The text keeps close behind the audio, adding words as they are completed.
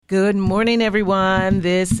Good morning, everyone.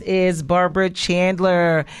 This is Barbara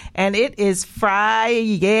Chandler, and it is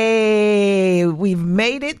Friday. We've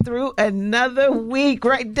made it through another week.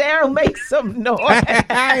 Right, Daryl? Make some noise.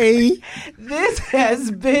 Hey. This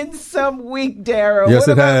has been some week, Daryl. Yes, what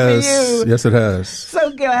it about has. For you? Yes, it has.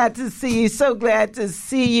 So glad to see you. So glad to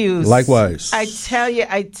see you. Likewise. I tell you,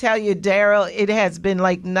 Daryl, it has been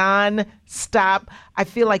like non-stop. I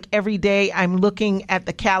feel like every day I'm looking at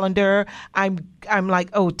the calendar. I'm like,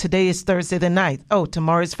 oh, today is Thursday the 9th. Oh,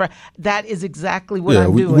 tomorrow's Friday. That is exactly what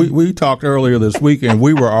I'm doing. We talked earlier this week, and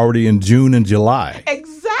we were already in June and July.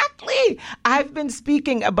 Exactly. I've been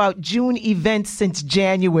speaking about June events since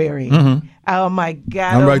January. Mm-hmm. Oh, my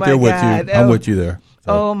God. I'm oh right my there with God. you. I'm with you there.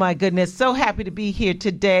 Oh, my goodness. So happy to be here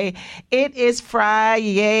today. It is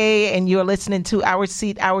Friday, and you're listening to Our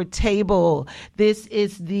Seat, Our Table. This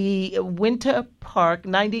is the Winter Park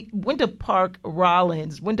Rollins,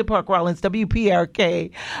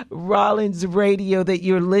 WPRK Rollins Radio that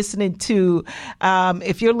you're listening to.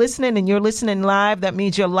 If you're listening and you're listening live, that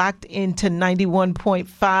means you're locked into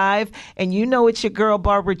 91.5. And you know it's your girl,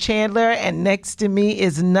 Barbara Chandler. And next to me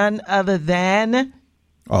is none other than...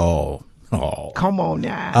 Oh, come on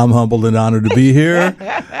now. I'm humbled and honored to be here.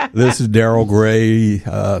 This is Daryl Gray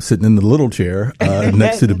sitting in the little chair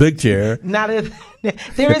next to the big chair.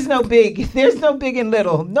 There is no big. There's no big and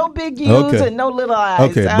little. No big U's and no little I's.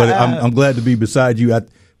 Okay, but I'm glad to be beside you at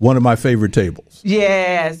one of my favorite tables.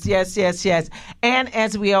 Yes. And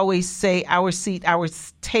as we always say, our seat, our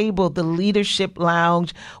table, the Leadership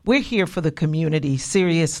Lounge, we're here for the community,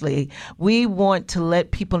 seriously. We want to let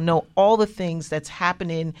people know all the things that's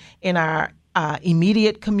happening in our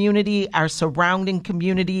immediate community, our surrounding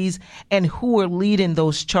communities, and who are leading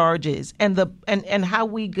those charges, and how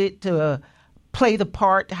we get to play the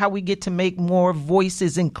part, how we get to make more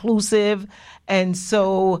voices inclusive. And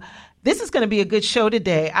so this is going to be a good show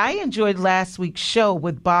today. I enjoyed last week's show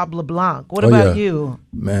with Bob LeBlanc. What about you?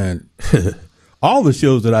 Man, all the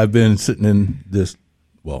shows that I've been sitting in this,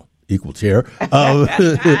 equal chair, have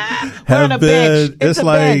on a been, bench. It's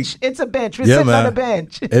a bench. We're sitting on a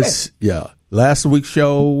bench. Last week's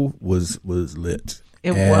show was lit.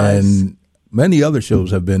 It was. And many other shows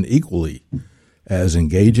have been equally as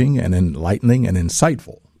engaging and enlightening and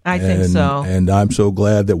insightful. I think so. And I'm so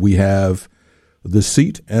glad that we have the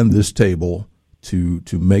seat and this table to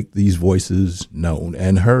make these voices known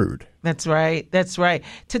and heard. That's right.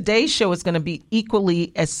 Today's show is going to be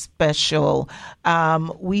equally as special.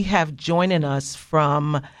 We have joining us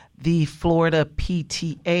from the Florida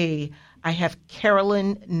PTA. I have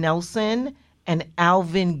Carolyn Nelson and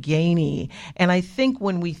Alvin Gainey. And I think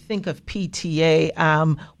when we think of PTA,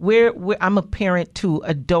 I'm a parent to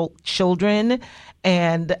adult children,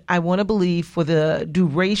 and I want to believe for the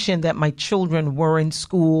duration that my children were in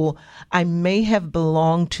school, I may have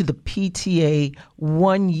belonged to the PTA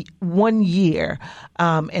one year,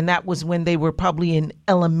 and that was when they were probably in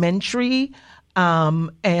elementary.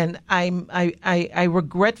 And I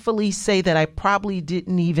regretfully say that I probably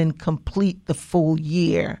didn't even complete the full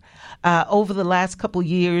year. Over the last couple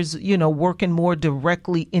years, working more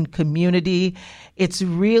directly in community, it's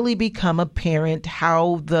really become apparent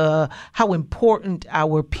how important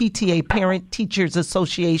our PTA, Parent Teachers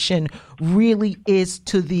Association, really is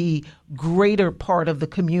to the greater part of the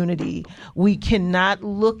community. We cannot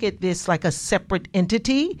look at this like a separate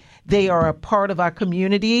entity. They are a part of our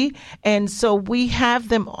community. And so we have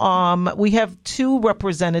them, we have two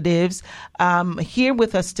representatives here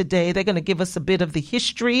with us today. They're going to give us a bit of the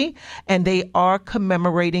history, and they are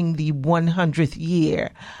commemorating the 100th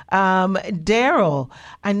year. Daryl,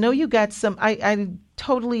 I know you got some, I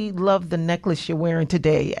totally love the necklace you're wearing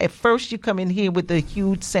today. At first, you come in here with the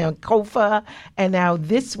huge Sankofa, and now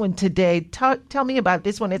this one today. Tell me about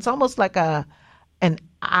this one. It's almost like an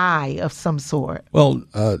eye of some sort. Well,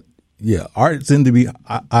 art's in the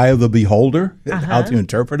eye of the beholder, how to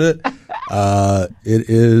interpret it. It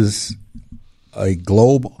is a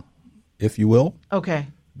globe, if you will. Okay.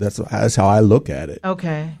 That's how I look at it.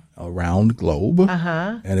 Okay. A round globe.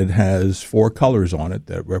 And it has four colors on it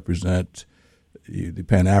that represent the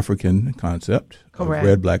Pan-African concept of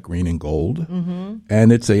red, black, green, and gold. Mm-hmm.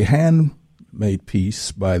 And it's a handmade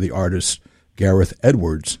piece by the artist Gareth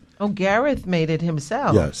Edwards. Oh, Gareth made it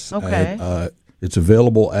himself. Yes. Okay. And, it's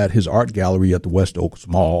available at his art gallery at the West Oaks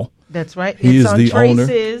Mall. That's right. He it's is the owner.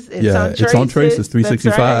 It's on Traces.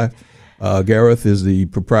 365. Right. Gareth is the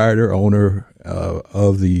proprietor, owner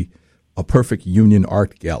of the A Perfect Union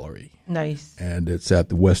Art Gallery. Nice. And it's at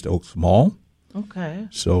the West Oaks Mall. Okay.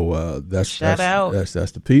 So that's out. That's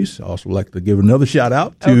the piece. I also like to give another shout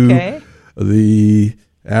out to the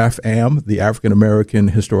AFAM, the African American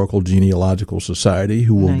Historical Genealogical Society,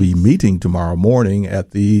 who will be meeting tomorrow morning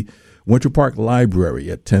at the Winter Park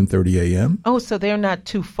Library at 10:30 a.m. Oh, so they're not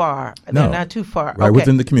too far. No, they're not too far. Right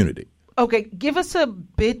within the community. Okay, give us a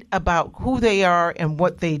bit about who they are and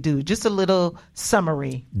what they do. Just a little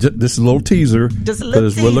summary. Just a little teaser. Just a little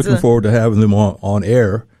teaser. Because we're looking forward to having them on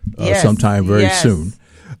air sometime very soon.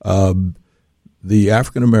 The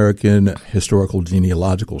African American Historical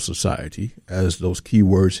Genealogical Society, as those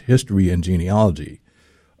keywords, history and genealogy,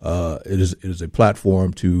 it is a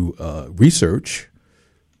platform to research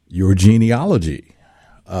your genealogy.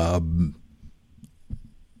 I'm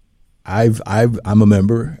a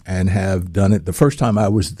member and have done it. The first time I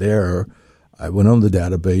was there, I went on the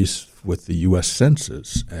database with the U.S.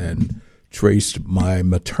 Census and traced my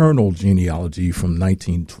maternal genealogy from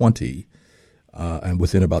 1920. And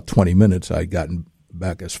within about 20 minutes, I'd gotten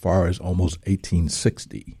back as far as almost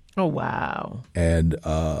 1860. Oh, wow. And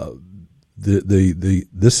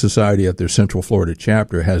this society at their Central Florida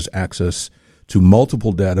chapter has access to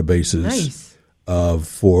multiple databases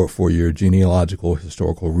for your genealogical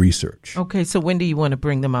historical research. Okay, so when do you want to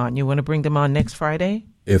bring them on? You want to bring them on next Friday?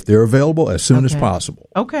 If they're available, as soon as possible.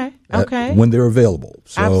 Okay. When they're available.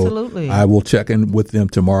 So absolutely. I will check in with them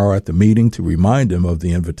tomorrow at the meeting to remind them of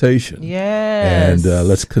the invitation. Yes. And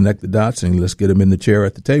let's connect the dots and let's get them in the chair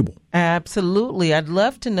at the table. Absolutely. I'd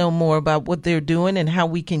love to know more about what they're doing and how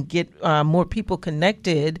we can get more people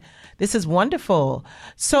connected. This is wonderful.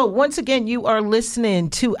 So once again, you are listening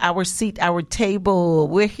to Our Seat, Our Table.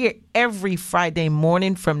 We're here every Friday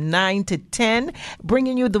morning from 9 to 10,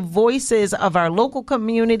 bringing you the voices of our local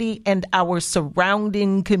community and our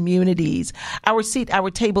surrounding communities. Our Seat, Our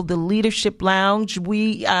Table, the Leadership Lounge.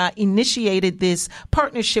 We initiated this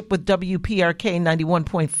partnership with WPRK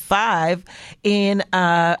 91.5 in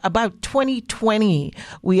about 2020.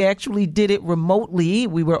 We actually did it remotely.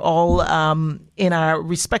 We were all in our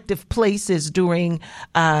respective places during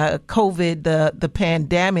COVID, the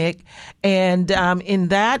pandemic. And in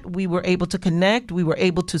that, we were able to connect. We were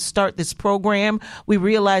able to start this program. We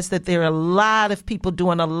realized that there are a lot of people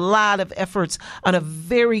doing a lot of efforts on a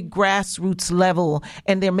very grassroots level,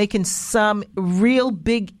 and they're making some real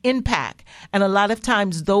big impact. And a lot of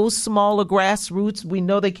times those smaller grassroots, we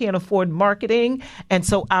know they can't afford marketing. And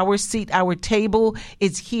so Our Seat, Our Table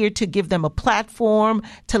is here to give them a platform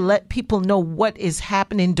to let people know what is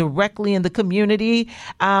happening directly in the community.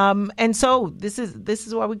 And so this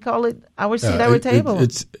is why we call it Our Seat, Our Table.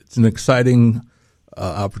 It's an exciting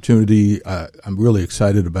opportunity. I'm really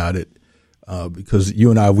excited about it because you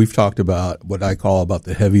and I, we've talked about what I call about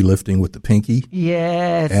the heavy lifting with the pinky.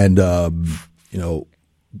 Yes. And,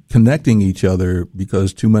 connecting each other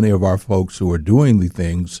because too many of our folks who are doing the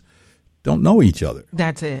things don't know each other.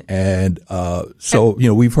 That's it. And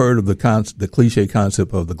we've heard of the cliche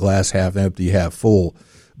concept of the glass half empty, half full,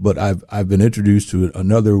 but I've been introduced to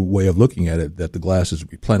another way of looking at it, that the glass is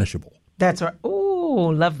replenishable. That's right.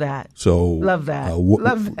 Ooh, love that. So love that.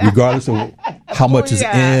 Regardless of how much is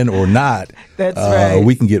in or not, that's right.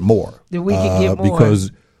 We can get more. We can get more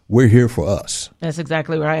because we're here for us. That's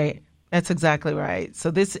exactly right. That's exactly right.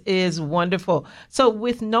 So this is wonderful. So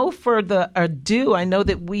with no further ado, I know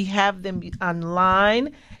that we have them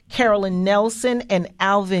online. Carolyn Nelson and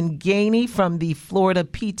Alvin Gainey from the Florida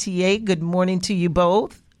PTA. Good morning to you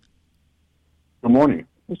both. Good morning.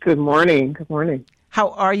 Good morning. Good morning. How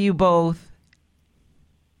are you both?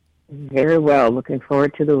 Very well. Looking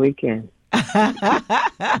forward to the weekend.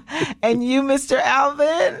 And you, Mr.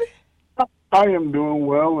 Alvin? I am doing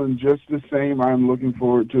well, and just the same, I'm looking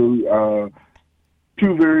forward to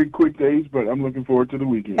 2 very quick days, but I'm looking forward to the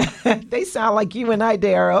weekend. They sound like you and I,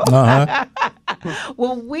 Daryl. Uh-huh.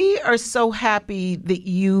 Well, we are so happy that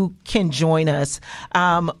you can join us.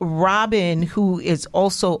 Robin, who is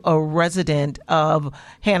also a resident of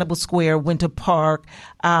Hannibal Square, Winter Park,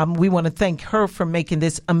 we want to thank her for making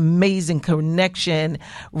this amazing connection.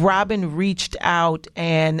 Robin reached out,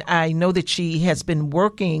 and I know that she has been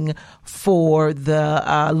working for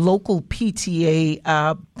the local PTA.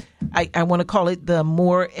 I want to call it the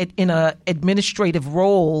more in a administrative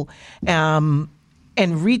role,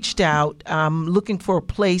 and reached out looking for a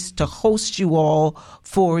place to host you all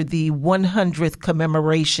for the 100th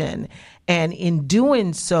commemoration. And in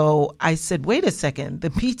doing so, I said, wait a second, the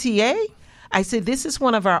PTA? I said, this is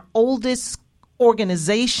one of our oldest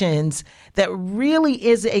organizations that really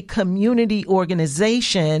is a community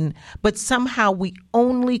organization, but somehow we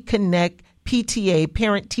only connect PTA,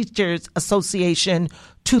 Parent Teachers Association,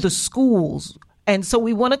 to the schools. And so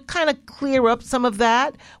we want to kind of clear up some of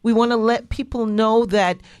that. We want to let people know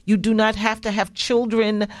that you do not have to have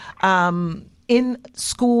children in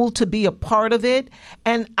school to be a part of it.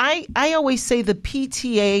 And I always say the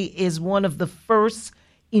PTA is one of the first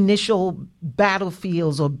initial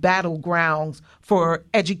battlefields or battlegrounds for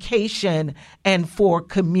education and for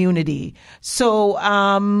community. So,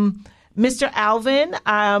 Mr. Alvin,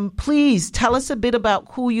 please tell us a bit about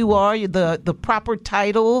who you are, the proper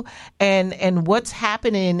title, and what's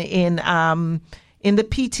happening in the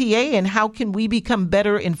PTA, and how can we become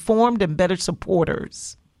better informed and better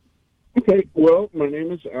supporters? Okay, well, my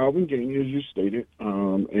name is Alvin Gainey, as you stated,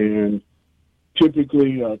 and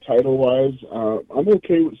typically, title-wise, I'm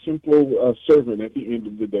okay with simple servant at the end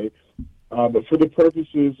of the day, but for the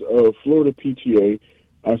purposes of Florida PTA,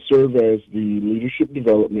 I serve as the Leadership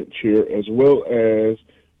Development Chair, as well as,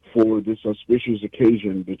 for this auspicious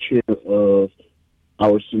occasion, the chair of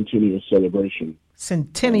our Centennial Celebration.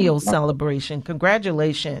 Celebration.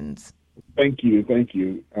 Congratulations. Thank you.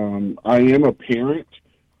 I am a parent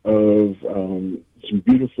of some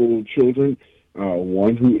beautiful children,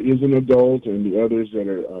 one who is an adult and the others that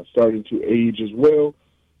are starting to age as well.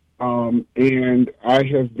 And I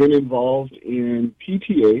have been involved in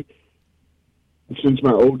PTA since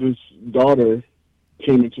my oldest daughter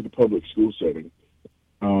came into the public school setting.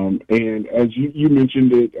 And as you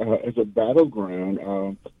mentioned it, as a battleground,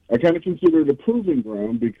 I kind of consider it a proving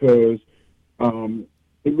ground because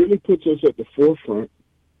it really puts us at the forefront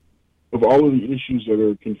of all of the issues that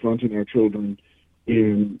are confronting our children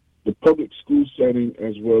in the public school setting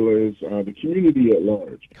as well as the community at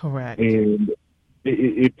large. Correct. And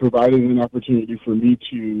it provided an opportunity for me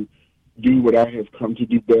to do what I have come to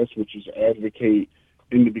do best, which is advocate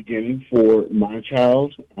in the beginning for my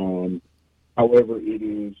child. However, it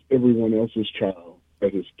is everyone else's child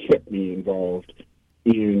that has kept me involved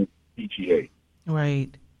in PTA.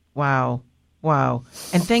 Right. Wow.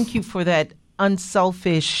 And thank you for that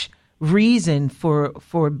unselfish reason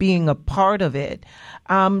for being a part of it.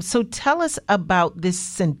 So tell us about this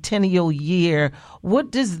centennial year.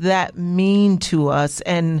 What does that mean to us,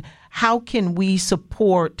 and how can we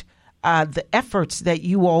support the efforts that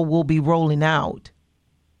you all will be rolling out?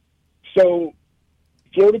 So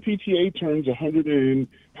Florida PTA turns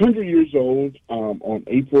 100 years old on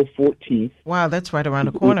April 14th. Wow, that's right around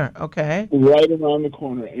the corner. Okay. Right around the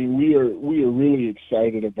corner. And we are really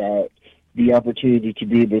excited about the opportunity to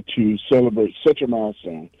be able to celebrate such a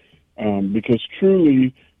milestone because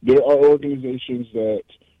truly there are organizations that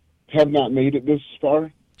have not made it this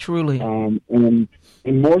far. Truly. And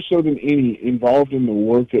more so than any, involved in the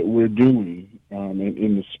work that we're doing and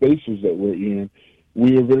in the spaces that we're in,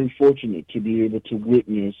 we are very fortunate to be able to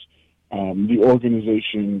witness the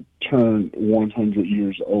organization turn 100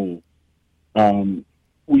 years old.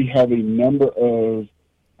 We have a number of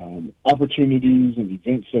opportunities and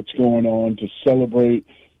events that's going on to celebrate.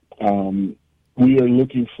 We are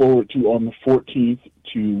looking forward to, on the 14th,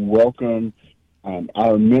 to welcome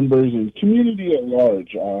our members and community at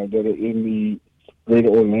large that are in the greater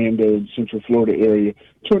Orlando and Central Florida area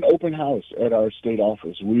to an open house at our state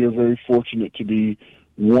office. We are very fortunate to be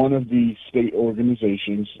one of the state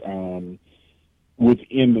organizations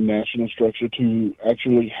within the national structure to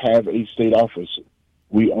actually have a state office.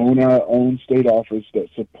 We own our own state office that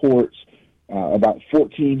supports about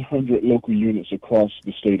 1,400 local units across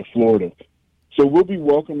the state of Florida. So we'll be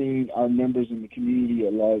welcoming our members in the community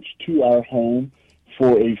at large to our home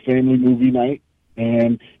for a family movie night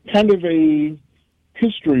and kind of a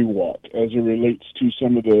history walk as it relates to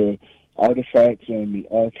some of the artifacts and the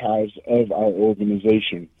archives of our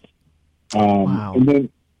organization. Wow. And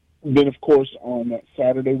then, of course, on that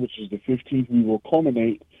Saturday, which is the 15th, we will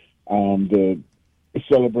culminate the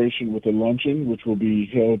celebration with a luncheon, which will be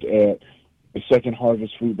held at the Second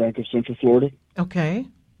Harvest Food Bank of Central Florida. Okay.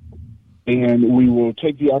 And we will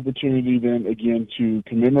take the opportunity then again to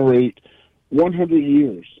commemorate 100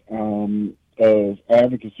 years of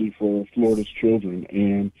advocacy for Florida's children.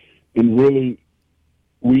 And really,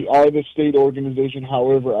 we are the state organization.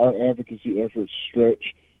 However, our advocacy efforts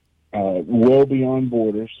stretch well beyond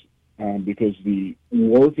borders because the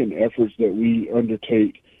work and efforts that we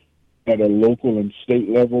undertake at a local and state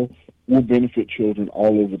level will benefit children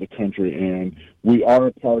all over the country. And we are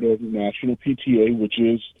a part of National PTA, which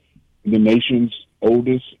is the nation's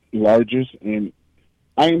oldest, largest, and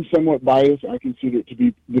I am somewhat biased. I consider it to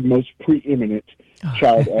be the most preeminent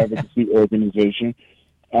child advocacy organization.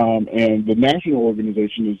 And the national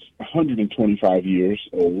organization is 125 years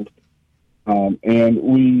old. And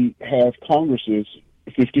we have congresses,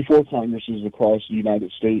 54 congresses across the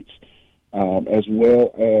United States, as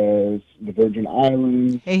well as the Virgin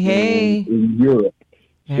Islands and in Europe.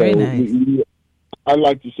 Very nice. I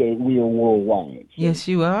like to say we are worldwide. So. Yes,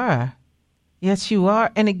 you are. Yes, you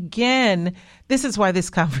are. And again, this is why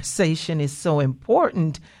this conversation is so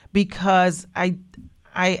important, because I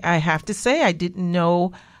have to say I didn't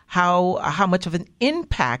know how much of an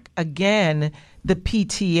impact, again, the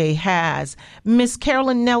PTA has. Miss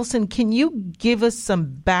Carolyn Nelson, can you give us some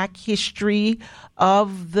back history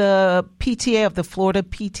of the PTA, of the Florida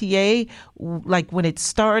PTA, like when it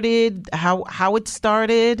started, how it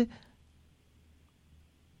started?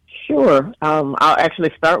 Sure. I'll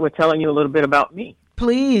actually start with telling you a little bit about me.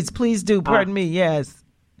 Please do. Pardon me. Yes.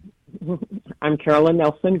 I'm Carolyn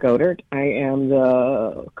Nelson Goddard. I am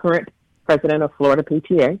the current president of Florida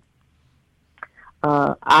PTA.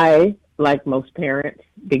 I, like most parents,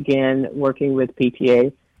 began working with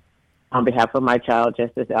PTA on behalf of my child,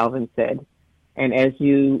 just as Alvin said. And as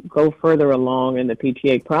you go further along in the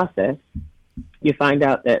PTA process, you find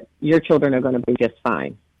out that your children are going to be just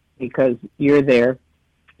fine because you're there,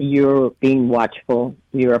 you're being watchful,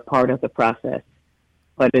 you're a part of the process.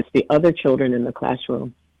 But it's the other children in the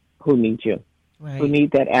classroom who need you, right, who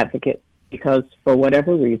need that advocate, because for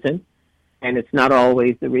whatever reason, and it's not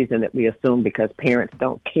always the reason that we assume because parents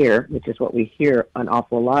don't care, which is what we hear an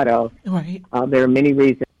awful lot of. Right. There are many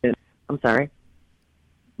reasons. I'm sorry.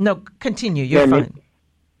 No, continue. You're fine.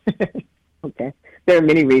 Okay. There are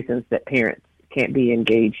many reasons that parents can't be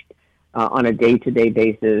engaged on a day-to-day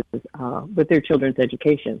basis with their children's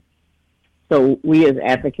education. So we as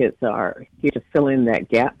advocates are here to fill in that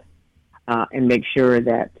gap and make sure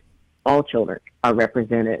that all children are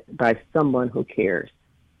represented by someone who cares.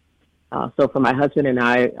 So for my husband and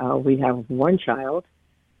I, we have one child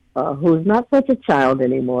who's not such a child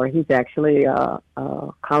anymore. He's actually a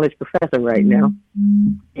college professor right now,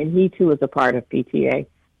 and he too is a part of PTA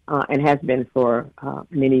and has been for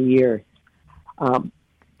many years.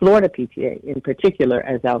 Florida PTA in particular,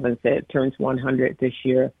 as Alvin said, turns 100 this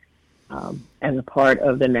year as a part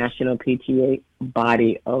of the National PTA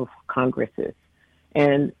body of Congresses.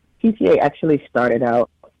 And PTA actually started out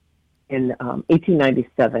in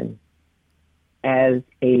 1897 as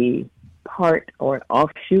a part or an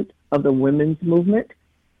offshoot of the women's movement,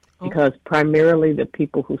 because primarily the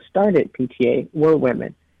people who started PTA were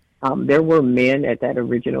women. There were men at that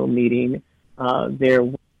original meeting.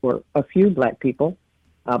 There were a few black people,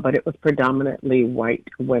 but it was predominantly white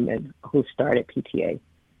women who started PTA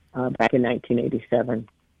back in 1987.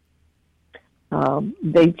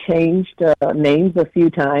 They changed names a few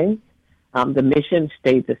times. The mission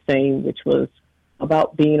stayed the same, which was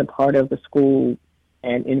about being a part of the school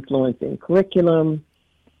and influencing curriculum,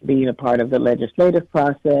 being a part of the legislative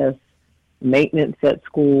process, maintenance at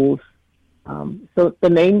schools. So the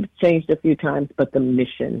name changed a few times, but the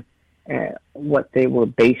mission, what they were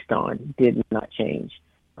based on, did not change.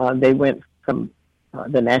 They went from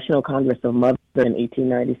the National Congress of Mothers in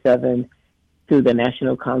 1897 to the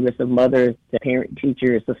National Congress of Mothers and Parent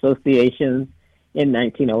Teachers Associations in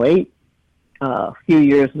 1908. A few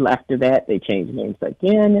years after that, they changed names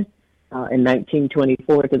again. In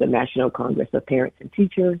 1924 to the National Congress of Parents and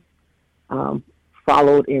Teachers.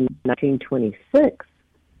 Followed in 1926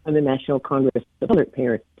 when the National Congress of Colored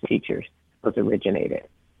Parents and Teachers was originated.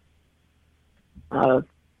 The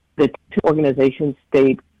two organizations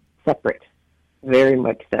stayed separate, very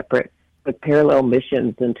much separate, with parallel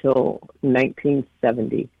missions until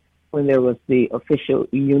 1970, when there was the official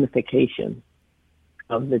unification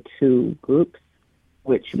of the two groups,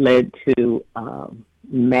 which led to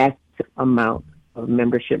massive amount of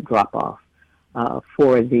membership drop-off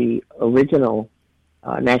for the original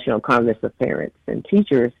National Congress of Parents and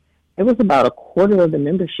Teachers. It was about a quarter of the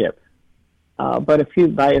membership, but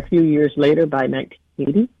by a few years later, by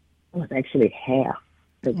 1980, it was actually half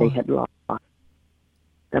that they had lost.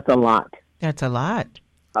 That's a lot. That's a lot.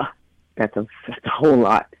 That's a whole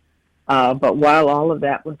lot. But while all of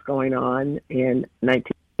that was going on in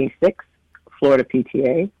 1926, Florida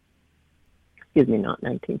PTA, excuse me, not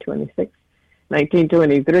 1926,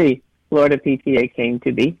 1923, Florida PTA came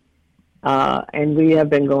to be, and we have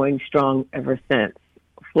been going strong ever since.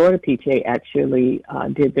 Florida PTA actually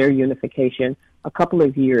did their unification a couple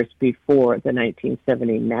of years before the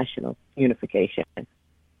 1970 national unification.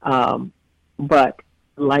 But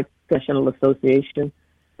like National Association,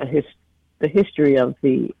 the history of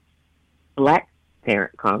the Black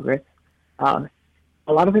Parent Congress, a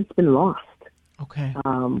lot of it's been lost. Okay.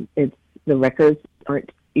 The records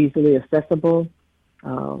aren't easily accessible.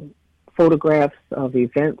 Photographs of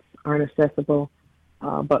events aren't accessible.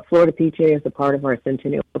 But Florida PTA, as a part of our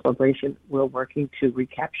centennial celebration, we're working to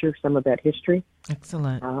recapture some of that history.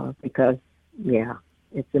 Excellent. Because,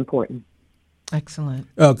 it's important. Excellent.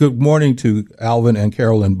 Good morning to Alvin and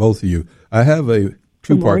Carolyn, both of you. I have a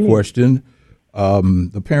two-part question.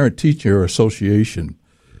 The Parent-Teacher Association,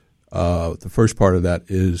 the first part of that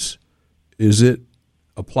is it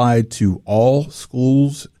applied to all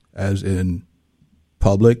schools, as in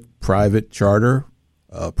public, private, charter,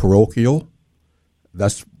 parochial?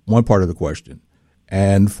 That's one part of the question.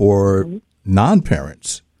 And for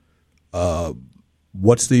non-parents,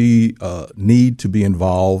 what's the need to be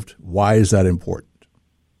involved? Why is that important?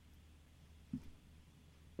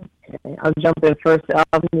 Okay, I'll jump in first.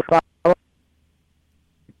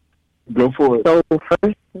 Go for it.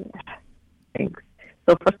 Thanks.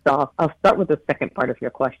 So first off, I'll start with the second part of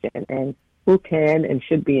your question, and who can and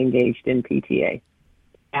should be engaged in PTA?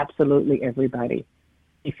 Absolutely everybody.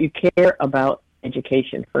 If you care about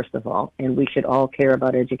education, first of all, and we should all care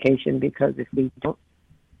about education, because if we don't,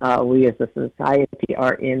 we as a society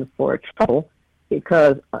are in for trouble,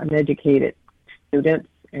 because uneducated students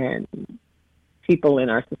and people in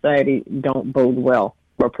our society don't bode well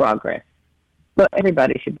for progress. But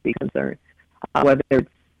everybody should be concerned, whether it's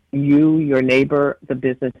you, your neighbor, the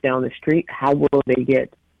business down the street. How will they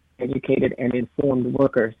get educated and informed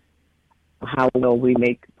workers? How will we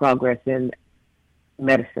make progress in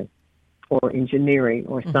medicine or engineering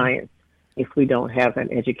or science if we don't have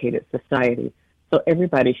an educated society? So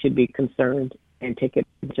everybody should be concerned and take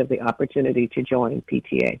advantage of the opportunity to join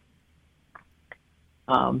PTA.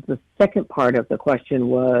 The second part of the question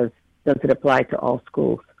was, does it apply to all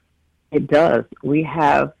schools? It does. We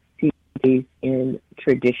have PTAs in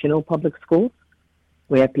traditional public schools.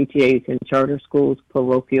 We have PTAs in charter schools,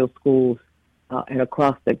 parochial schools, and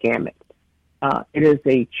across the gamut. It is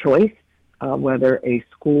a choice whether a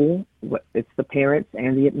school, it's the parents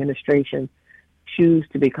and the administration, choose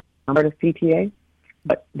to become part of PTA,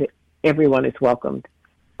 but everyone is welcomed.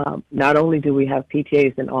 Not only do we have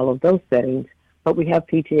PTAs in all of those settings, but we have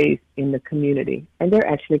PTAs in the community, and they're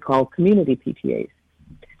actually called community PTAs.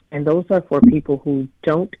 And those are for people who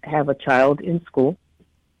don't have a child in school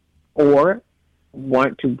or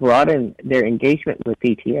want to broaden their engagement with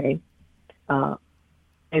PTA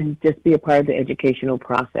and just be a part of the educational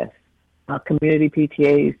process. Community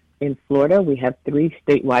PTAs in Florida, we have 3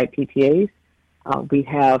 statewide PTAs. We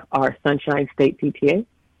have our Sunshine State PTA,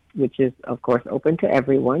 which is, of course, open to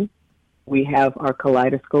everyone. We have our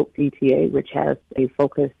Kaleidoscope PTA, which has a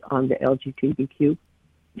focus on the LGBTQ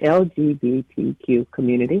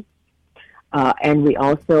community. And we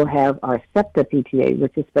also have our SEPTA PTA,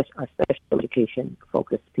 which is our special education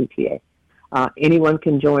focused PTA. Anyone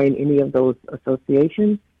can join any of those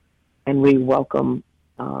associations, and we welcome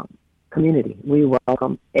community. We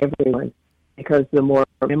welcome everyone, because the more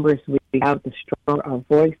members we have, the stronger our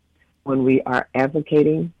voice when we are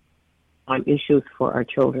advocating on issues for our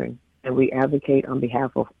children. And we advocate on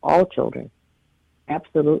behalf of all children,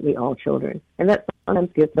 absolutely all children. And that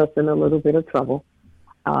sometimes gets us in a little bit of trouble,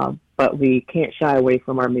 but we can't shy away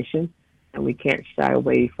from our mission, and we can't shy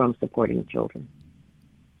away from supporting children.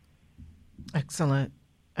 Excellent.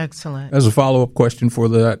 Excellent. As a follow-up question for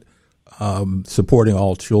that, supporting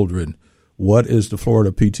all children, what is the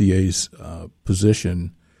Florida PTA's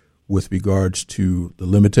position with regards to the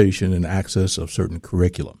limitation and access of certain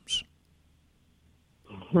curriculums?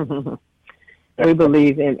 We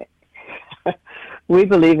believe in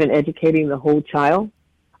educating the whole child,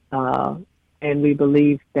 and we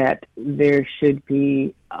believe that there should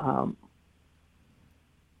be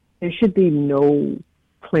no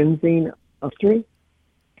cleansing of history.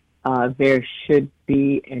 There should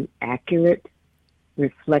be an accurate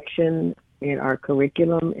reflection in our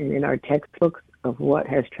curriculum and in our textbooks of what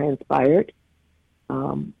has transpired,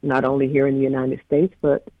 not only here in the United States,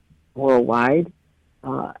 but worldwide,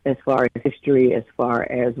 as far as history, as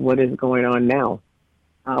far as what is going on now.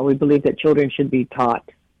 We believe that children should be taught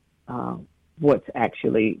what's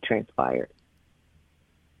actually transpired.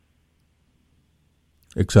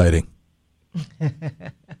 Exciting.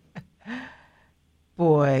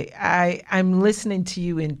 Boy, I'm listening to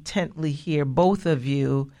you intently here, both of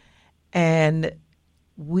you, and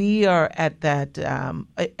we are at that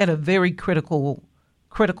at a very critical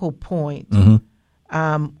point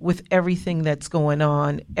with everything that's going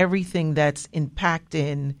on, everything that's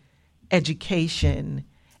impacting education.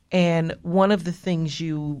 And one of the things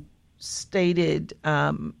you stated,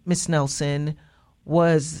 Ms. Nelson,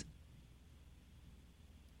 was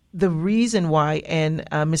the reason why, and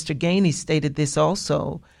Mr. Gainey stated this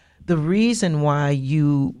also, the reason why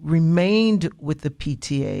you remained with the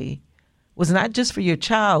PTA was not just for your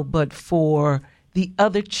child, but for the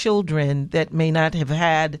other children that may not have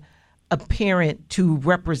had a parent to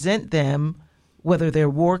represent them, whether they're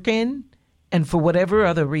working and for whatever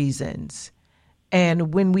other reasons.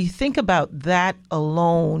 And when we think about that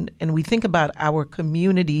alone, and we think about our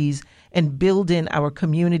communities and building our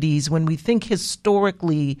communities. When we think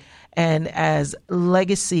historically and as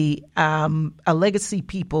legacy, a legacy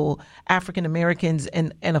people, African Americans,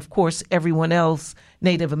 and of course everyone else,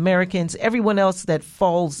 Native Americans, everyone else that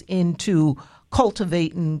falls into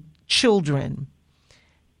cultivating children,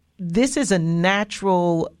 this is a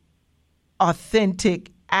natural,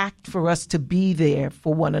 authentic act for us to be there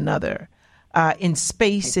for one another. In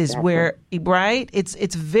spaces where, right?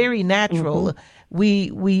 It's very natural.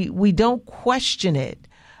 We don't question it.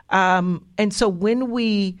 And so when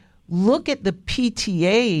we look at the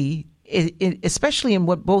PTA, especially in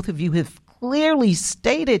what both of you have clearly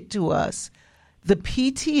stated to us, the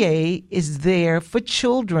PTA is there for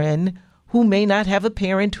children who may not have a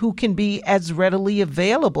parent who can be as readily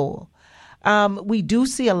available. We do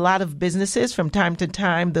see a lot of businesses from time to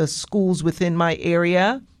time, the schools within my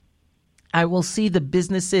area. I will see the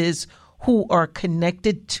businesses who are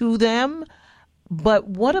connected to them. But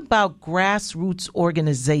what about grassroots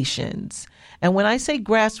organizations? And when I say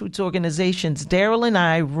grassroots organizations, Daryl and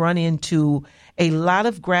I run into a lot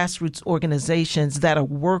of grassroots organizations that are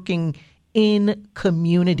working in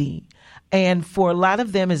community. And for a lot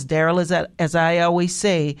of them, as Daryl, as I always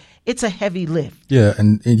say, it's a heavy lift. Yeah,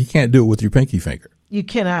 and you can't do it with your pinky finger. You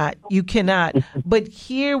cannot. But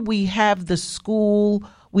here we have the school,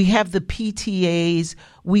 we have the PTAs,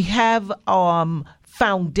 we have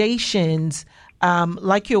foundations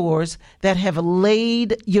like yours that have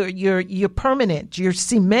laid, you're permanent, you're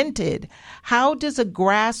cemented. How does a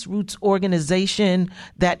grassroots organization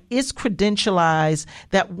that is credentialized,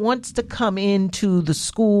 that wants to come into the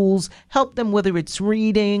schools, help them, whether it's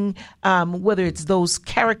reading, whether it's those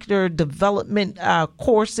character development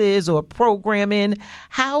courses or programming,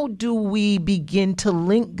 how do we begin to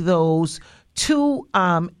link those to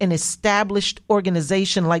an established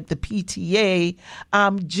organization like the PTA,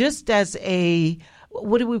 just as a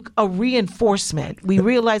reinforcement? We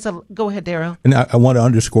realize. Go ahead, Daryl. And I want to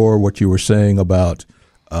underscore what you were saying about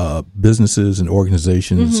businesses and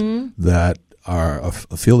organizations that are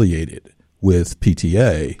affiliated with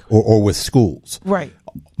PTA or with schools. Right.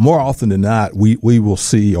 More often than not, we will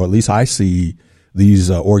see, or at least I see,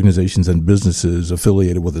 these organizations and businesses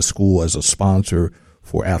affiliated with a school as a sponsor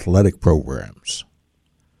for athletic programs.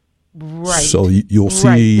 Right. So you'll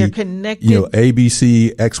see, they're connected.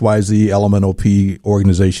 ABC, XYZ, Elemental P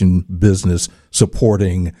organization business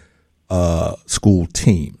supporting school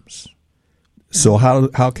teams. So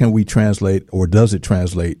how can we translate, or does it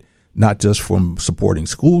translate, not just from supporting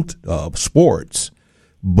school sports,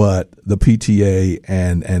 but the PTA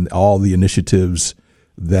and all the initiatives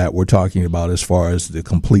that we're talking about as far as the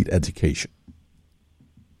complete education?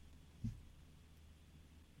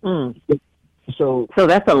 So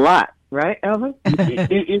that's a lot, right, Elvin?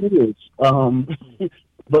 It is.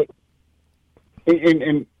 But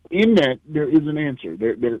and in that there is an answer.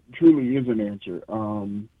 There truly is an answer.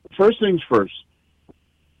 First things first.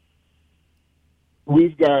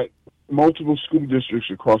 We've got multiple school districts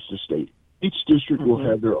across the state. Each district will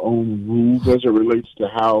have their own rules as it relates to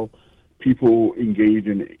how people engage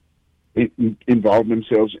and involve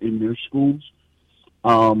themselves in their schools.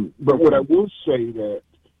 But what I will say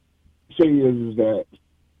is that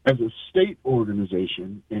as a state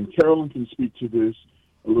organization, and Carolyn can speak to this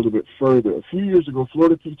a little bit further, a few years ago,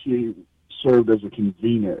 Florida PTA served as a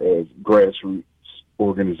convener of grassroots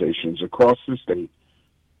organizations across the state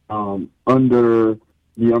under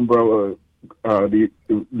the umbrella.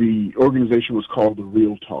 The organization was called the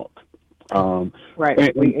Real Talk.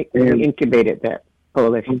 Right. We incubated that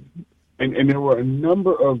coalition. And there were a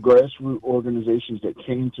number of grassroots organizations that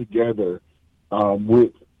came together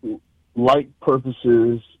with like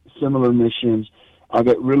purposes, similar missions,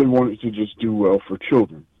 that really wanted to just do well for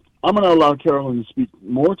children. I'm going to allow Carolyn to speak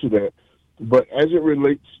more to that, but as it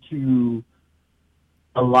relates to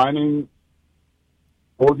aligning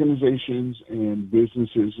organizations and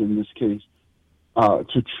businesses in this case,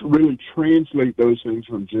 to really translate those things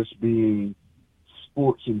from just being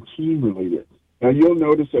sports and team related. Now you'll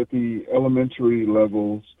notice at the elementary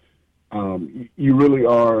levels, you really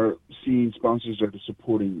are seeing sponsors that are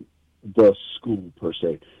supporting the school per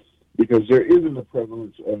se, because there isn't a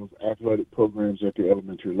prevalence of athletic programs at the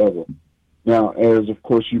elementary level. Now, as of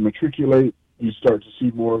course you matriculate, you start to see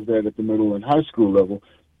more of that at the middle and high school level.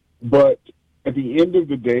 But at the end of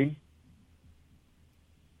the day,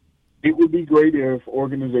 it would be great if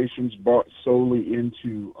organizations bought solely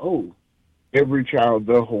into, every child,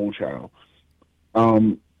 the whole child.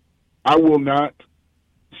 I will not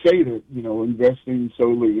say that, investing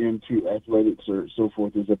solely into athletics or so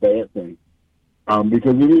forth is a bad thing,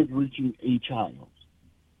 because it is reaching a child.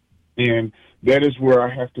 And that is where I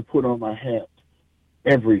have to put on my hat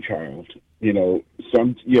every child.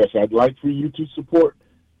 Yes, I'd like for you to support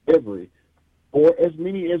every, or as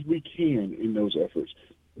many as we can in those efforts.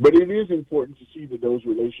 But it is important to see that those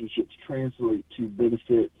relationships translate to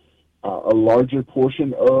benefit a larger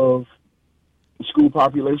portion of the school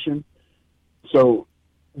population. So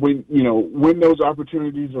when those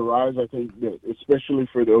opportunities arise, I think that especially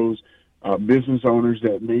for those business owners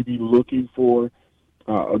that may be looking for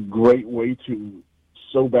a great way to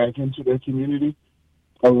sow back into their community,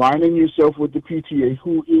 aligning yourself with the PTA,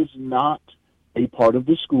 who is not a part of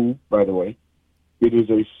the school, by the way. It is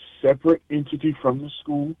a separate entity from the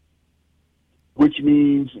school, which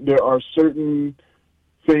means there are certain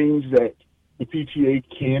things that the PTA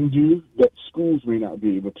can do that schools may not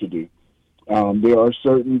be able to do. There are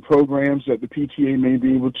certain programs that the PTA may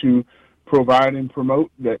be able to provide and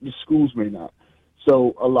promote that the schools may not.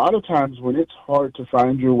 So a lot of times when it's hard to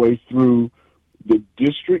find your way through the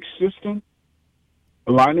district system,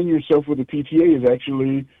 aligning yourself with the PTA is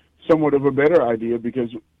actually somewhat of a better idea because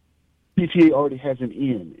PTA already has an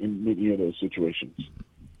in many of those situations.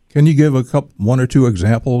 Can you give one or two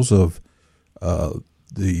examples of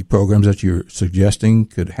the programs that you're suggesting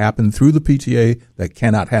could happen through the PTA that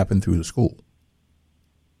cannot happen through the school?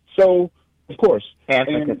 So, of course.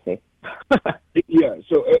 Advocacy.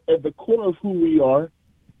 So at the core of who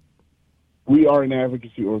we are an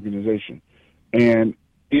advocacy organization. And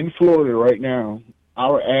in Florida right now,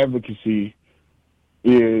 our advocacy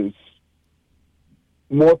is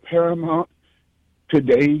more paramount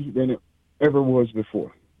today than it ever was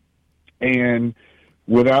before. And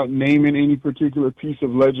without naming any particular piece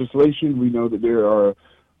of legislation, we know that there are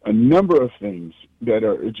a number of things that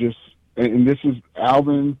are just, and this is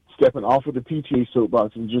Alvin stepping off of the PTA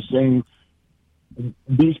soapbox and just saying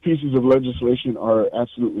these pieces of legislation are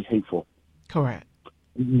absolutely hateful. Correct.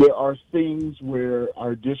 There are things where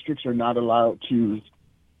our districts are not allowed to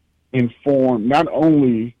inform not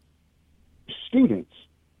only students,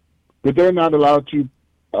 but they're not allowed to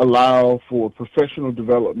allow for professional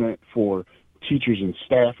development for teachers and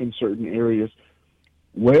staff in certain areas.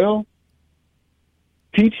 Well,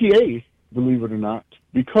 PTA, believe it or not,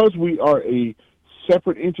 because we are a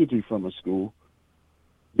separate entity from a school,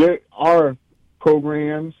 there are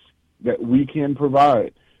programs that we can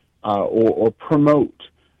provide or promote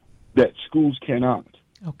that schools cannot.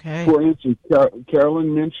 Okay. For instance,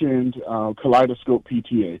 Carolyn mentioned Kaleidoscope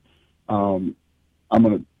PTA. I'm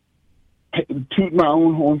going to toot my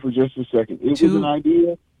own horn for just a second. It was an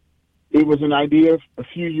idea. It was an idea a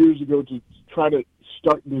few years ago to try to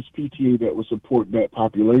start this PTA that would support that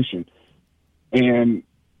population. And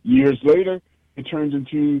years later, it turns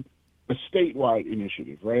into a statewide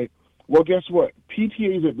initiative, right? Well, guess what?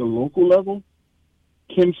 PTAs at the local level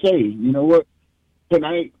can say, you know what,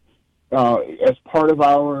 tonight, as part of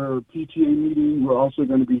our PTA meeting, we're also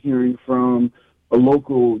going to be hearing from a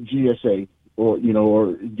local GSA or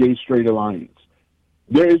Gay Straight Alliance.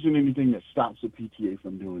 There isn't anything that stops a PTA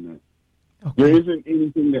from doing that. Okay. There isn't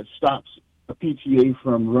anything that stops a PTA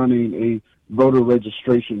from running a voter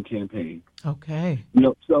registration campaign. Okay.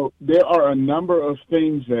 So there are a number of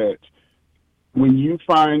things that when you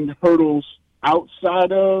find hurdles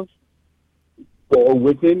outside of or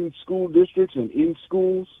within school districts and in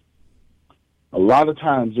schools, a lot of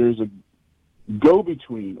times there's a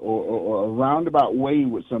go-between or a roundabout way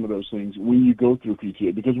with some of those things when you go through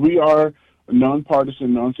PTA, because we are a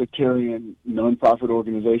nonpartisan, non-sectarian, nonprofit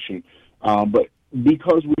organization. But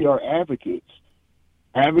because we are advocates,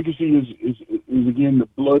 advocacy is again the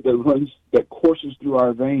blood that courses through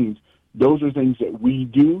our veins. Those are things that we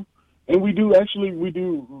do, and we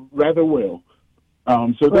do rather well. There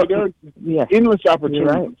are endless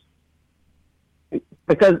opportunities. Right.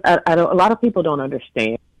 Because I don't, a lot of people don't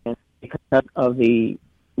understand because of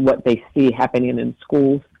what they see happening in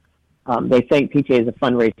schools. They think PTA is a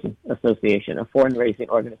fundraising association, a fundraising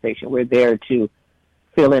organization. We're there to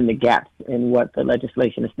fill in the gaps in what the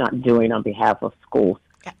legislation is not doing on behalf of schools.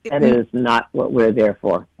 That is not what we're there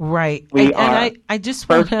for. Right. We are I just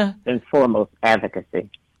first and foremost advocacy.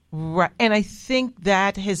 Right. And I think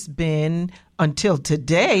that has been, until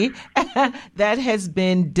today, that has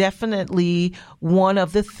been definitely one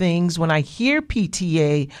of the things when I hear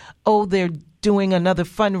PTA, they're doing another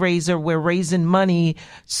fundraiser, we're raising money.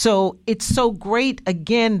 So it's so great,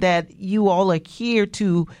 again, that you all are here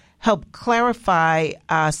to help clarify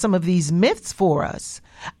some of these myths for us.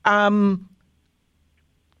 Mr.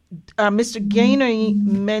 Gainey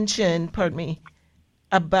mentioned,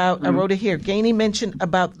 about, I wrote it here, Gainey mentioned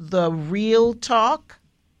about the Real Talk.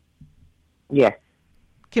 Yes.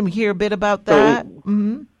 Can we hear a bit about that?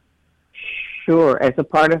 Sure. As a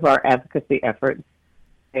part of our advocacy efforts,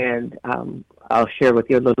 And I'll share with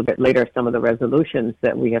you a little bit later some of the resolutions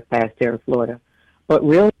that we have passed here in Florida. But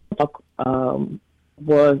Real Talk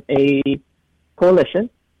was a coalition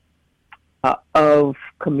of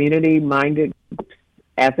community-minded groups,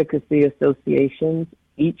 advocacy associations,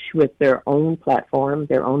 each with their own platform,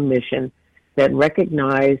 their own mission, that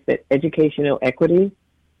recognized that educational equity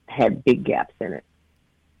had big gaps in it.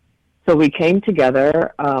 So we came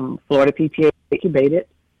together, Florida PTA incubated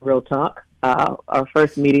Real Talk. Our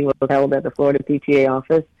first meeting was held at the Florida PTA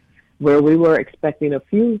office, where we were expecting a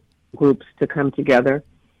few groups to come together.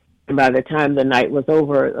 And by the time the night was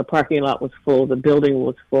over, the parking lot was full, the building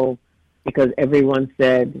was full, because everyone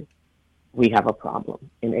said, we have a problem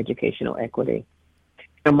in educational equity.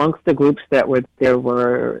 Amongst the groups that were there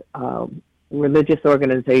were religious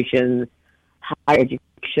organizations, higher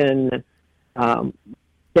education,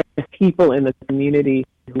 people in the community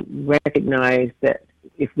who recognize that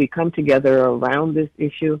if we come together around this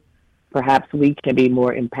issue, perhaps we can be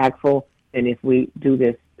more impactful than if we do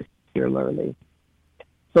this singularly.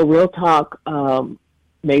 So Real Talk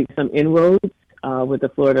made some inroads with the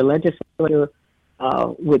Florida legislature,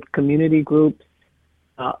 with community groups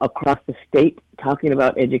across the state talking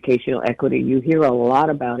about educational equity. You hear a lot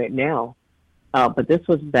about it now, but this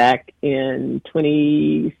was back in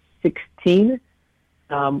 2016.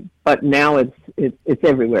 But now it's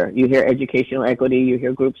everywhere. You hear educational equity. You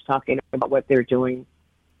hear groups talking about what they're doing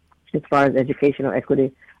as far as educational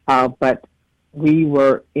equity. But we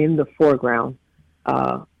were in the foreground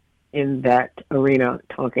in that arena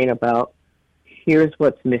talking about here's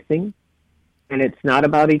what's missing. And it's not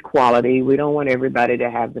about equality. We don't want everybody to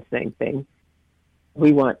have the same thing.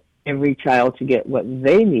 We want every child to get what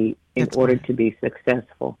they need in order to be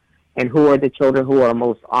successful. And who are the children who are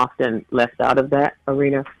most often left out of that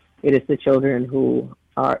arena? It is the children who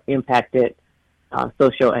are impacted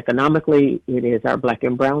socioeconomically. It is our Black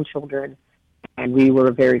and brown children. And we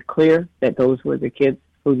were very clear that those were the kids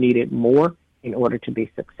who needed more in order to be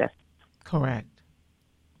successful. Correct.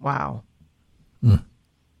 Wow. Mm.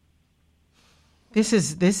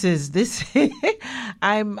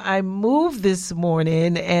 I'm moved this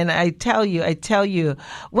morning, and I tell you,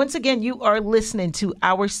 once again, you are listening to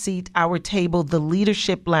Our Seat, Our Table, the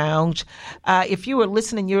Leadership Lounge. If you are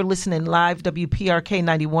listening, you're listening live, WPRK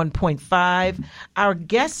 91.5. Our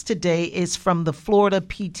guest today is from the Florida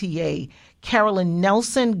PTA, Carolyn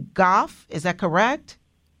Nelson Goff. Is that correct?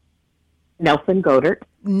 Nelson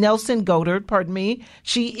Goddard, pardon me.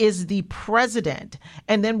 She is the president.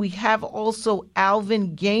 And then we have also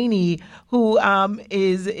Alvin Gainey, who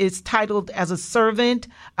is titled as a servant.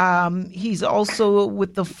 He's also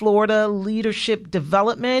with the Florida Leadership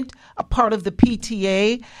Development, a part of the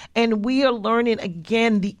PTA. And we are learning,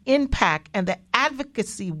 again, the impact and the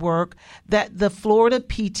advocacy work that the Florida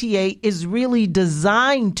PTA is really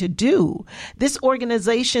designed to do. This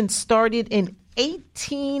organization started in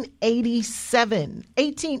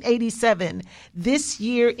 1887. This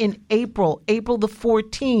year in April the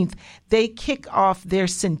 14th, they kick off their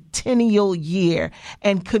centennial year.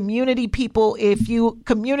 And community people,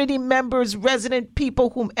 community members, resident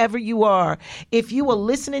people, whomever you are, if you are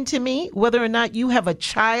listening to me, whether or not you have a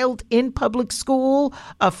child in public school,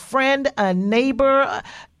 a friend, a neighbor,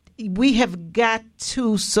 we have got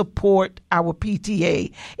to support our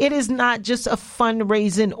PTA. It is not just a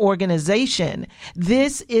fundraising organization.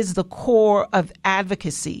 This is the core of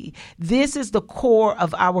advocacy. This is the core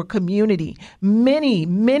of our community.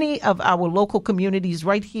 Many of our local communities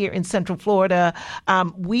right here in Central Florida,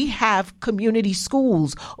 we have community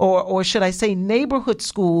schools, or should I say neighborhood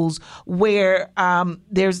schools, where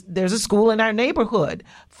there's a school in our neighborhood.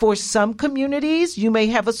 For some communities, you may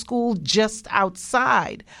have a school just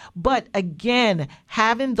outside. But again,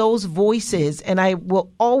 having those voices, and I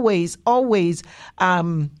will always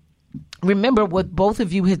remember what both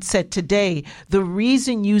of you had said today. The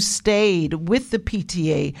reason you stayed with the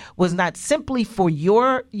PTA was not simply for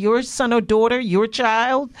your son or daughter, your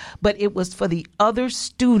child, but it was for the other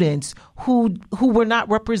students who were not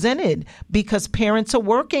represented because parents are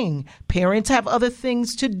working. Parents have other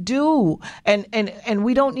things to do. And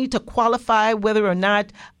we don't need to qualify whether or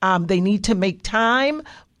not they need to make time.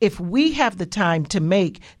 If we have the time to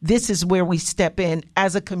make, this is where we step in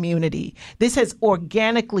as a community. This has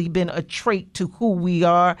organically been a trait to who we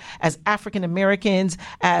are as African Americans,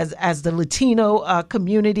 as the Latino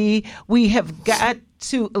community. We have got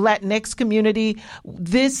to Latinx community.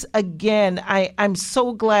 This, again, I'm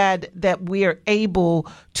so glad that we are able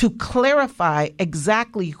to clarify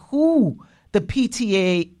exactly who the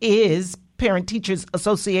PTA is, Parent Teachers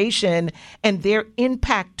Association, and their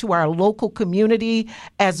impact to our local community,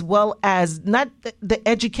 as well as not the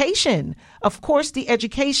education of course, the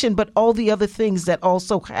education, but all the other things that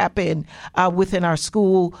also happen within our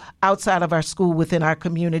school, outside of our school, within our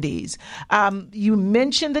communities. You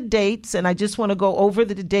mentioned the dates, and I just want to go over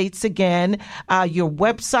the dates again. Your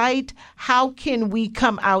website, how can we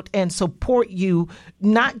come out and support you,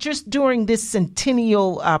 not just during this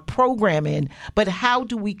centennial programming, but how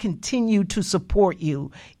do we continue to support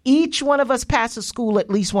you? Each one of us passes school at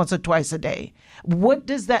least once or twice a day. What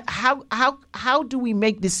does that? How do we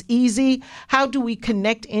make this easy? How do we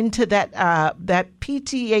connect into that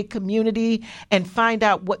PTA community and find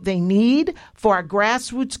out what they need for our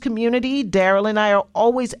grassroots community? Daryl and I are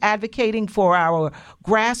always advocating for our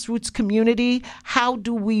grassroots community. How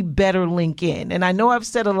do we better link in? And I know I've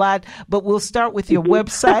said a lot, but we'll start with your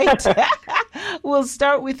website. We'll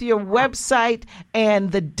start with your website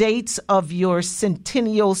and the dates of your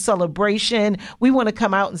centennial celebration. We want to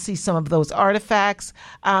come out and see some of those artifacts,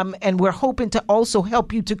 and we're hoping to also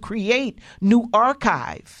help you to create new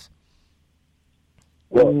archives.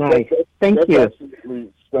 Well, nice. Thank you. That's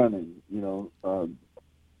absolutely stunning.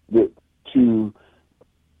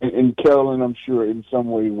 And Carolyn, I'm sure in some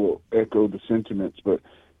way will echo the sentiments, but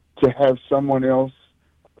to have someone else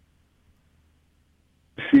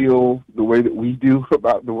feel the way that we do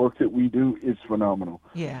about the work that we do is phenomenal.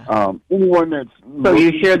 Yeah. Anyone that's so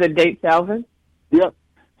you share the dates, Alvin? Yep.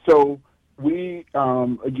 So we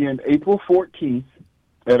again April 14th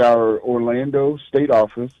at our Orlando state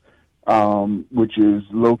office, which is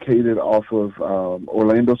located off of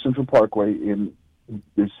Orlando Central Parkway in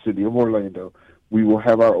the city of Orlando. We will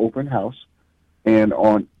have our open house, and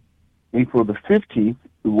on April the 15th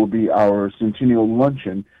it will be our centennial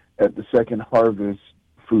luncheon at the Second Harvest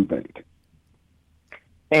Food Bank.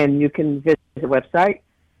 And you can visit the website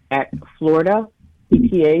at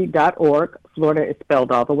floridapta.org. Florida is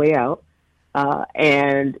spelled all the way out.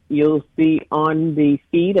 And you'll see on the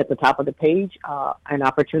feed at the top of the page an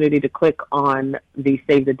opportunity to click on the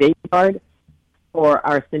Save the Date card for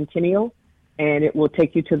our centennial. And it will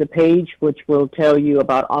take you to the page, which will tell you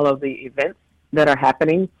about all of the events that are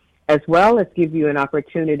happening, as well as give you an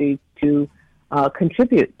opportunity to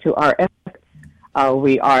contribute to our efforts.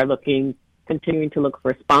 We are continuing to look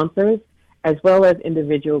for sponsors as well as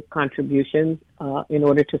individual contributions in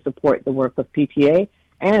order to support the work of PTA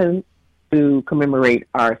and to commemorate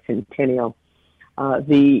our centennial.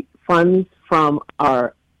 The funds from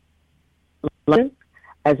our luncheon,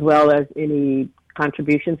 as well as any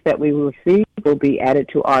contributions that we will receive, will be added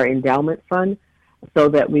to our endowment fund so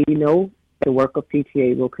that we know the work of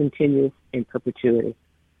PTA will continue in perpetuity.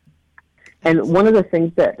 And one of the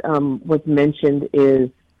things that was mentioned is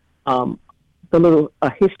a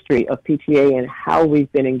history of PTA and how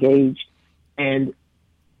we've been engaged. And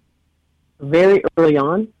very early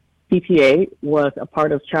on, PTA was a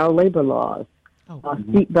part of child labor laws,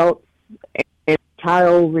 seat belts and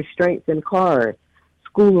child restraints in cars,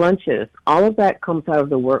 school lunches. All of that comes out of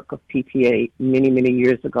the work of PTA many, many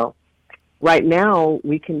years ago. Right now,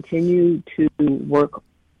 we continue to work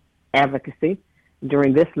advocacy.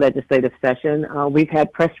 During this legislative session, we've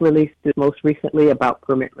had press releases most recently about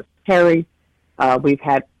permitless carry. We've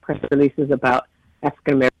had press releases about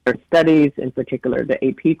African American studies, in particular the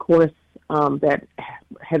AP course that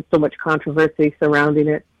had so much controversy surrounding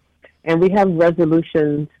it. And we have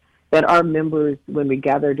resolutions that our members, when we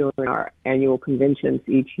gather during our annual conventions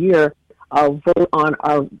each year, vote on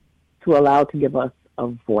to allow to give us a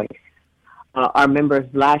voice. Our members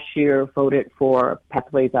last year voted for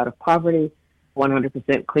Pathways Out of Poverty,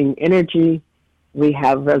 100% clean energy. We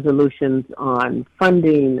have resolutions on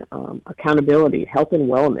funding, accountability, health and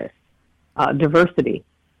wellness, diversity,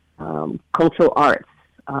 cultural arts.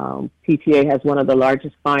 PTA has one of the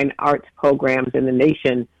largest fine arts programs in the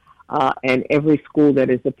nation, and every school that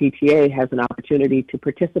is a PTA has an opportunity to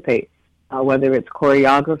participate, whether it's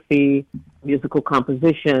choreography, musical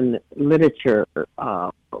composition, literature,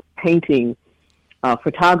 painting,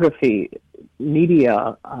 photography,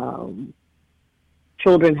 media.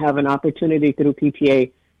 Children have an opportunity through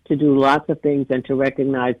PTA to do lots of things and to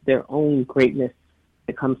recognize their own greatness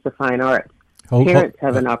when it comes to fine arts. Parents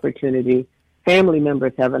have an opportunity, family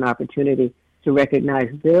members have an opportunity to recognize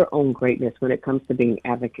their own greatness when it comes to being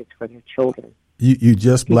advocates for their children. You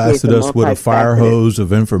just blasted us with a fire hose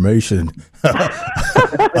of information.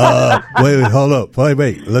 Wait, hold up.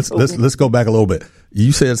 Wait. Let's go back a little bit.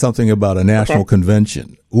 You said something about a national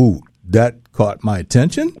convention. Ooh, that caught my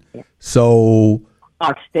attention. Yeah. So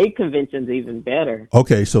our state convention's even better.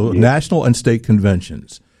 Okay, so national and state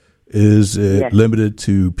conventions. Is it limited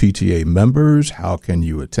to PTA members? How can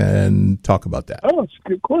you attend? Talk about that. Oh, that's a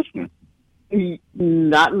good question.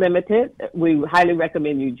 Not limited. We highly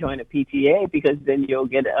recommend you join a PTA because then you'll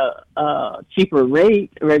get a cheaper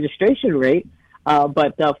registration rate.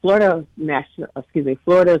 But Florida's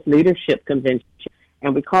Leadership Convention,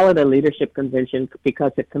 and we call it a leadership convention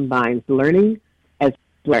because it combines learning as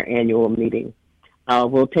well as our annual meeting.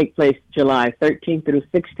 Will take place July 13th through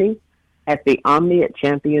 16th at the Omni at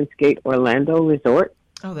Champions Gate Orlando Resort.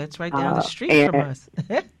 Oh, that's right down the street from us.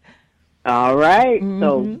 All right. Mm-hmm.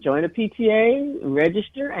 So join a PTA,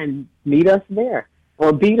 register, and meet us there,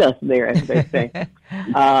 or beat us there, as they say.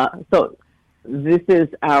 So this is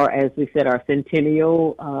as we said, our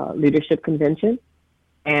centennial leadership convention,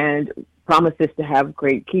 and promises to have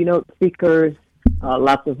great keynote speakers,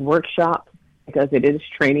 lots of workshops, because it is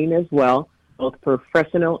training as well, both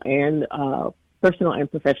personal and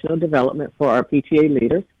professional development for our PTA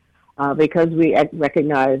leaders, because we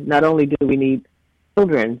recognize not only do we need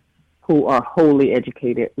children who are wholly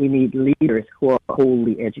educated, we need leaders who are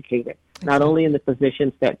wholly educated, not only in the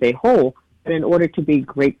positions that they hold, but in order to be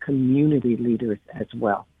great community leaders as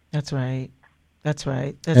well. That's right. That's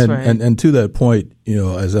right. And to that point,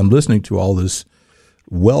 as I'm listening to all this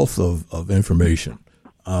wealth of information,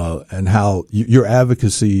 and how your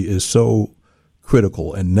advocacy is so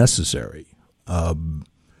critical and necessary,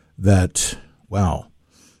 that, wow,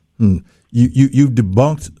 you've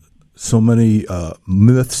debunked so many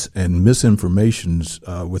myths and misinformations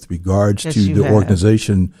with regards to the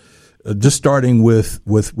organization, just starting with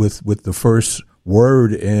the first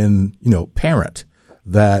word in, parent,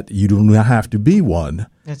 that you do not have to be one.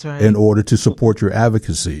 That's right. In order to support your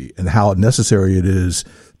advocacy, and how necessary it is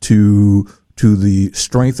to the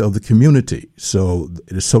strength of the community. So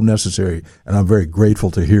it is so necessary, and I'm very grateful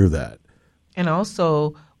to hear that. And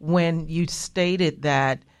also, when you stated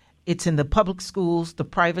that it's in the public schools, the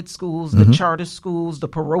private schools, the charter schools, the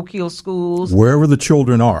parochial schools. Wherever the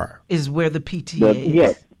children are. Is where the PTA is.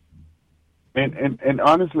 Yes. And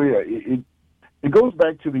honestly, it goes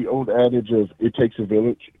back to the old adage of it takes a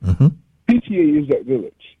village. Mm-hmm. PTA is that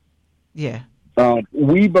village. Yeah.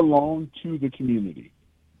 We belong to the community.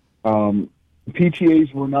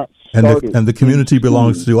 PTAs were not started. And the community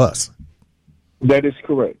belongs to us. That is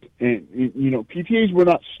correct. And, PTAs were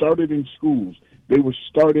not started in schools. They were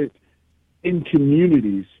started in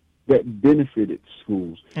communities that benefited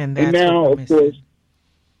schools. And that's now, what of course,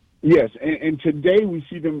 yes, and today we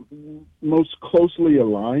see them most closely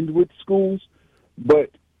aligned with schools, but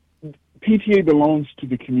PTA belongs to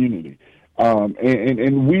the community.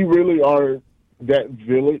 And we really are that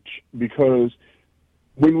village, because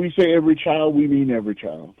when we say every child, we mean every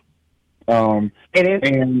child. And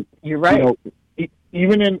you're right.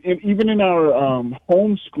 Even in our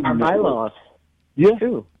homeschool, our bylaws. Yeah.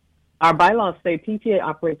 Too. Our bylaws say PTA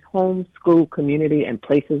operates home, school, community, and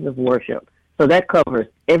places of worship. So that covers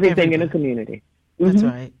everything in a community. That's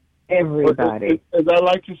right. Everybody. As I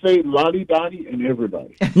like to say, lottie dottie and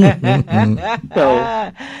everybody.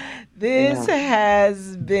 So this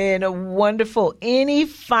has been wonderful. Any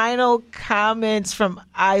final comments from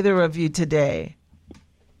either of you today?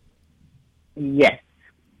 Yes.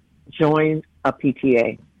 Join a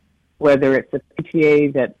PTA, whether it's a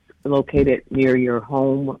PTA that's located near your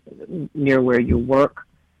home, near where you work,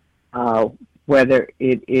 whether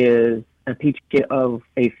it is a PTA of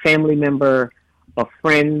a family member, a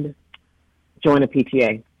friend, join a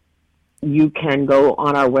PTA. You can go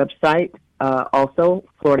on our website, also,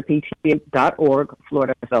 floridapta.org,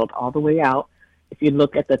 Florida spelled all the way out. If you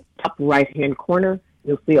look at the top right-hand corner,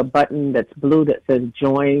 you'll see a button that's blue that says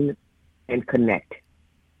Join and Connect.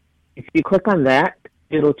 If you click on that,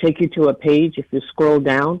 it'll take you to a page. If you scroll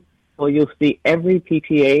down, so you'll see every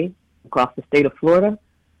PTA across the state of Florida.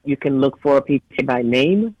 You can look for a PTA by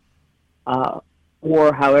name,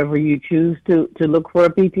 or however you choose to look for a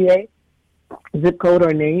PTA, zip code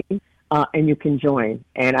or name, and you can join.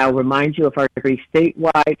 And I'll remind you of our 3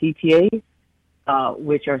 statewide PTAs,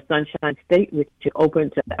 which are Sunshine State, which is open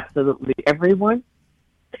to absolutely everyone,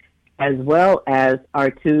 as well as our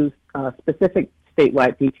 2 specific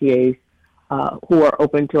statewide PTAs who are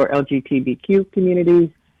open to our LGBTQ communities,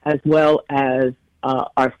 as well as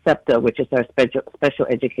our SEPTA, which is our special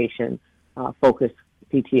education focused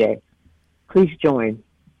PTA. Please join.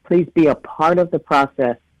 Please be a part of the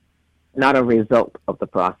process, not a result of the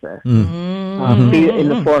process. Be in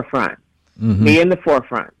the forefront. Be in the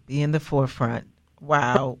forefront. Be in the forefront.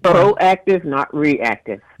 Wow. Proactive, not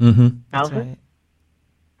reactive. That's right.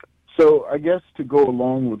 So I guess to go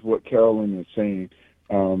along with what Carolyn is saying,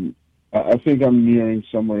 I think I'm nearing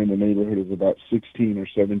somewhere in the neighborhood of about 16 or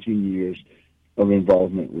 17 years of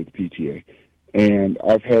involvement with PTA. And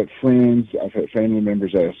I've had friends, I've had family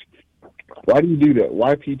members ask, why do you do that?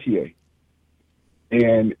 Why PTA?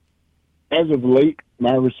 And as of late,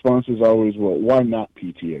 my response is always, well, why not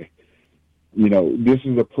PTA? You know, this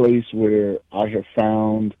is a place where I have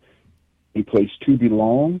found a place to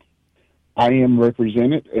belong. I am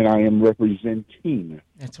represented, and I am representing.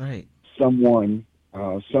 That's right. Someone,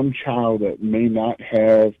 some child that may not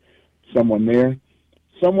have someone there,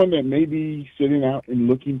 someone that may be sitting out and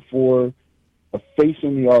looking for a face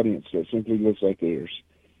in the audience that simply looks like theirs.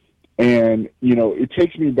 And, you know, it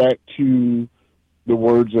takes me back to the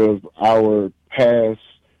words of our past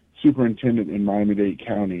superintendent in Miami-Dade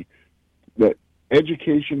County, that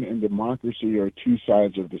education and democracy are two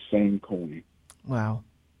sides of the same coin. Wow.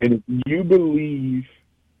 And if you believe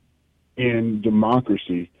in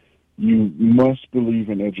democracy, you must believe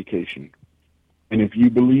in education. And if you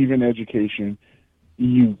believe in education,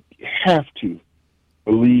 you have to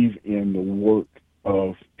believe in the work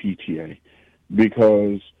of PTA.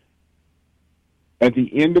 Because at the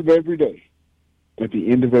end of every day,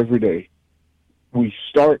 we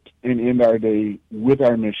start and end our day with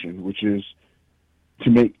our mission, which is to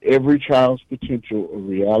make every child's potential a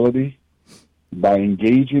reality by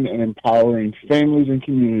engaging and empowering families and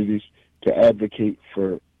communities to advocate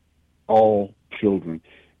for all children.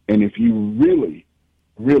 And if you really,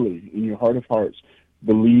 really, in your heart of hearts,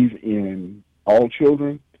 believe in all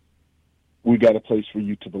children, we got a place for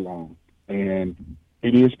you to belong. And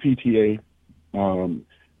it is PTA.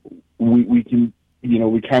 We can, you know,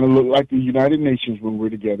 we kind of look like the United Nations when we're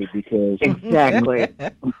together, because exactly.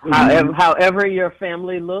 however your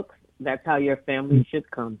family looks, that's how your family should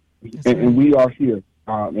come. And we are here,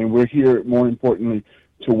 and we're here, more importantly,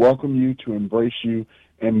 to welcome you, to embrace you,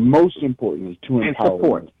 and most importantly, to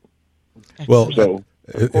empower you. Well, so,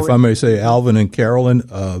 if I may say, Alvin and Carolyn,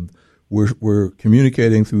 we're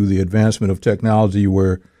communicating through the advancement of technology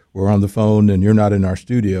where we're on the phone and you're not in our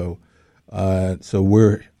studio.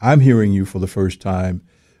 So I'm hearing you for the first time,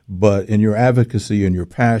 but in your advocacy and your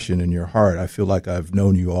passion and your heart, I feel like I've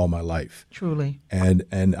known you all my life. Truly. And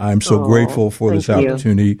I'm so grateful for this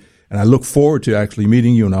opportunity. And I look forward to actually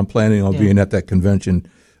meeting you, and I'm planning on being at that convention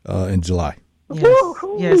in July.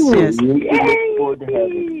 Yes.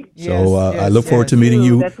 So I look forward to meeting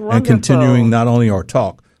you and continuing not only our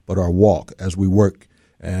talk, but our walk as we work.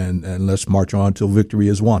 And let's march on till victory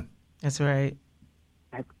is won. That's right.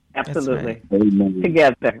 Absolutely. That's right.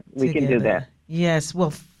 Together, we can do that. Yes.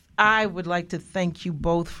 Well, I would like to thank you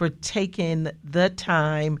both for taking the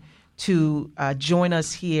time to join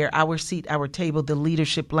us here, Our Seat, Our Table, the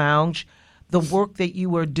Leadership Lounge. The work that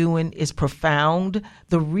you are doing is profound.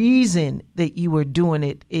 The reason that you are doing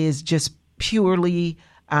it is just purely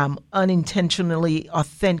unintentionally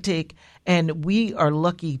authentic, and we are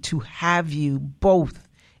lucky to have you both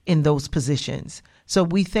in those positions. So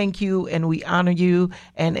we thank you and we honor you.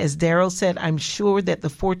 And as Daryl said, I'm sure that the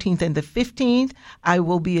 14th and the 15th, I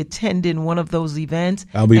will be attending one of those events.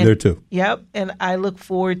 I'll be there too. Yep. And I look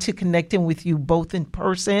forward to connecting with you both in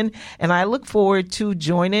person. And I look forward to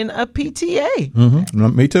joining a PTA.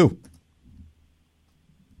 Mm-hmm. Me too.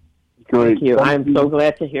 Great. Thank you. I'm so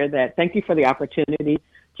glad to hear that. Thank you for the opportunity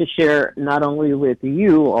to share not only with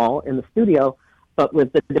you all in the studio, but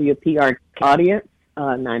with the WPR audience,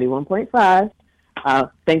 91.5.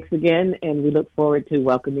 Thanks again, and we look forward to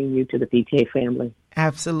welcoming you to the PTA family.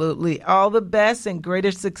 Absolutely. All the best and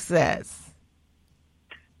greater success.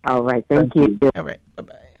 All right. Thank you. All right.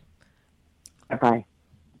 Bye-bye. Bye-bye.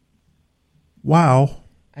 Wow.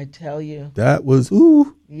 I tell you. That was,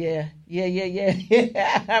 ooh. Yeah.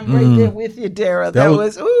 I'm right there with you, Dara. That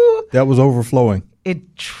was, ooh. That was overflowing.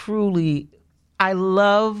 It truly, I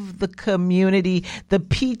love the community. The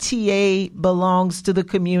PTA belongs to the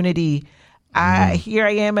community. Here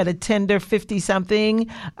I am at a tender 50-something,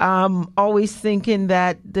 always thinking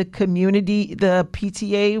that the community, the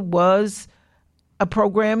PTA was a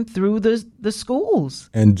program through the schools.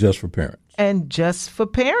 And just for parents. And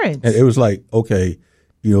it was like, okay,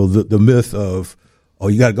 you know, the myth of,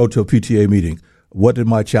 you got to go to a PTA meeting. What did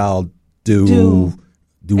my child do?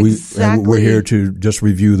 And we're here to just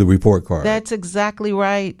review the report card. That's exactly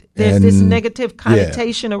right. There's this negative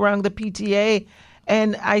connotation around the PTA.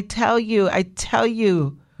 And I tell you,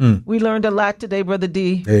 we learned a lot today, Brother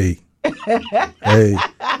D. Hey.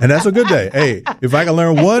 And that's a good day. Hey, if I can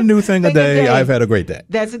learn one new thing a day, I've had a great day.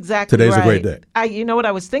 That's exactly Today's right. a great day. You know what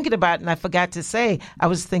I was thinking about, and I forgot to say, I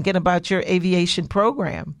was thinking about your aviation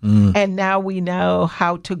program. And now we know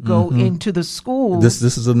how to go into the schools.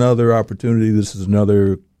 This is another opportunity. This is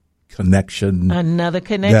another connection. Another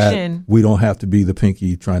connection. That we don't have to be the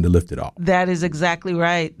pinky trying to lift it off. That is exactly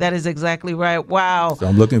right. That is exactly right. Wow. So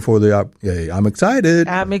I'm looking for I'm excited.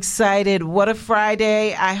 I'm excited. What a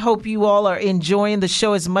Friday. I hope you all are enjoying the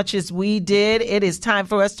show as much as we did. It is time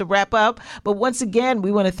for us to wrap up. But once again,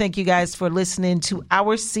 we want to thank you guys for listening to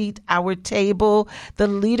Our Seat, Our Table, the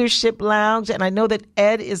Leadership Lounge. And I know that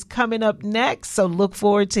Ed is coming up next, so look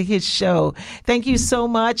forward to his show. Thank you so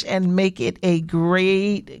much and make it a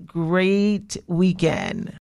great weekend.